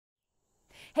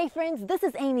Hey friends, this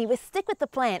is Amy with Stick with the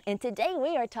Plan, and today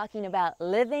we are talking about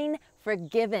living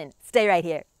forgiven. Stay right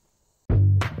here.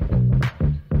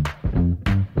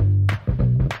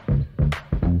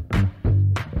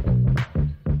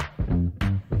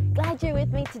 Glad you're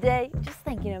with me today, just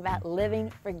thinking about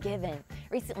living forgiven.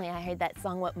 Recently I heard that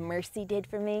song, What Mercy Did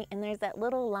for Me, and there's that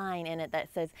little line in it that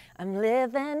says, I'm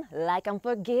living like I'm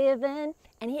forgiven,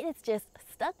 and it has just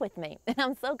stuck with me. And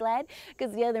I'm so glad,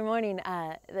 because the other morning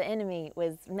the enemy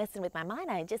was messing with my mind.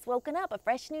 I had just woken up, a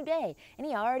fresh new day, and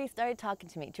he already started talking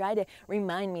to me, tried to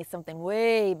remind me of something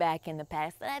way back in the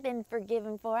past that I've been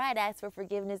forgiven for. I'd asked for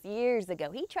forgiveness years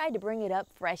ago. He tried to bring it up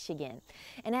fresh again.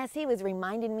 And as he was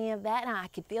reminding me of that, I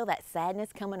could feel that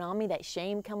sadness coming on me, that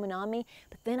shame coming on me.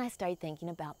 But then I started thinking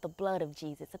about the blood of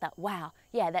Jesus. I thought, wow,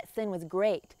 yeah, that sin was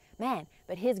great. Man,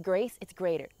 but his grace, it's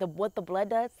greater. What the blood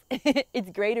does,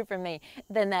 it's greater for me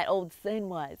than that old sin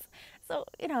was. So,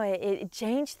 you know, it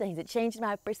changed things. It changed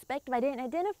my perspective. I didn't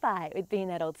identify with being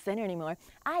that old sinner anymore.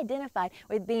 I identified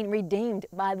with being redeemed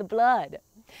by the blood.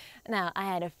 Now, I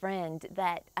had a friend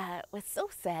that was so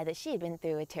sad that she had been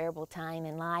through a terrible time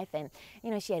in life, and, you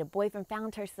know, she had a boyfriend,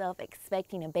 found herself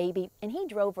expecting a baby, and he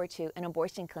drove her to an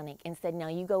abortion clinic and said, now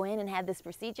you go in and have this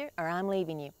procedure or I'm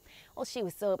leaving you. Well, she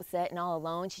was so upset and all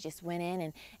alone. She just went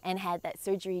in and had that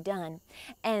surgery done.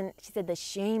 And she said the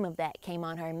shame of that came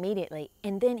on her immediately,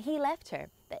 and then he left her.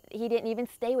 He didn't even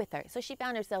stay with her. So she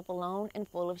found herself alone and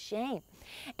full of shame.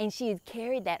 And she had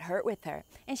carried that hurt with her.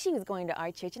 And she was going to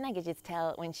our church, and I could just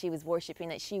tell when she was worshiping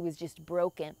that she was just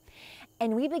broken.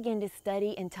 And we began to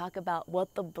study and talk about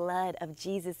what the blood of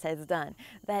Jesus has done.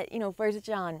 That, you know, 1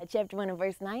 John chapter 1 and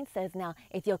verse 9 says, now,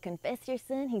 if you'll confess your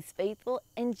sin, he's faithful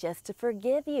and just to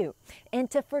forgive you and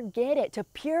to forget it, to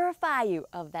purify you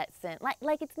of that sin.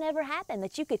 Like it's never happened,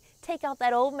 that you could take out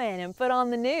that old man and put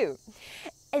on the new.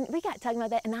 And we got talking about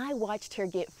that, and I watched her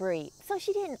get free. So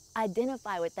she didn't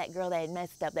identify with that girl that had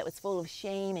messed up, that was full of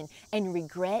shame and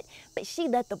regret, but she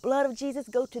let the blood of Jesus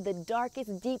go to the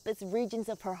darkest, deepest regions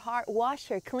of her heart, wash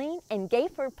her clean, and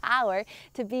gave her power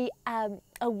to be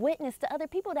a witness to other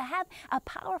people, to have a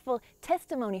powerful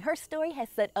testimony. Her story has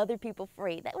set other people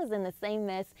free. That was in the same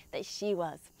mess that she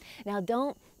was. Now,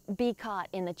 don't be caught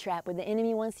in the trap where the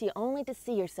enemy wants you only to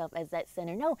see yourself as that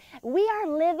sinner. No, we are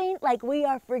living like we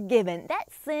are forgiven. That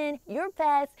sin, your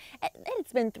past,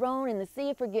 it's been thrown in the sea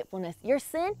of forgetfulness. Your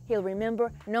sin, he'll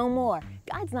remember no more.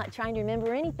 God's not trying to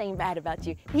remember anything bad about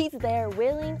you. He's there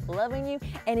willing, loving you,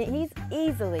 and he's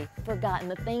easily forgotten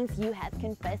the things you have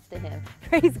confessed to him.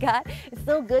 Praise God. It's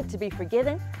so good to be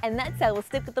forgiven, and that's how we'll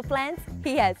stick with the plans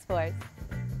he has for us.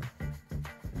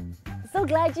 So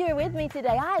glad you're with me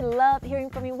today. I love hearing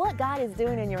from you what God is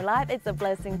doing in your life. It's a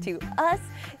blessing to us.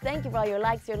 Thank you for all your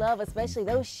likes, your love, especially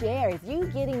those shares. You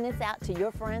getting this out to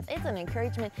your friends, it's an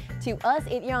encouragement to us.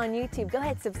 If you're on YouTube, go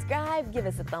ahead, subscribe, give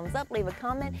us a thumbs up, leave a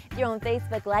comment. If you're on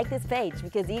Facebook, like this page,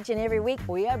 because each and every week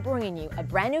we are bringing you a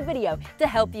brand new video to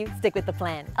help you stick with the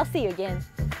plan. I'll see you again.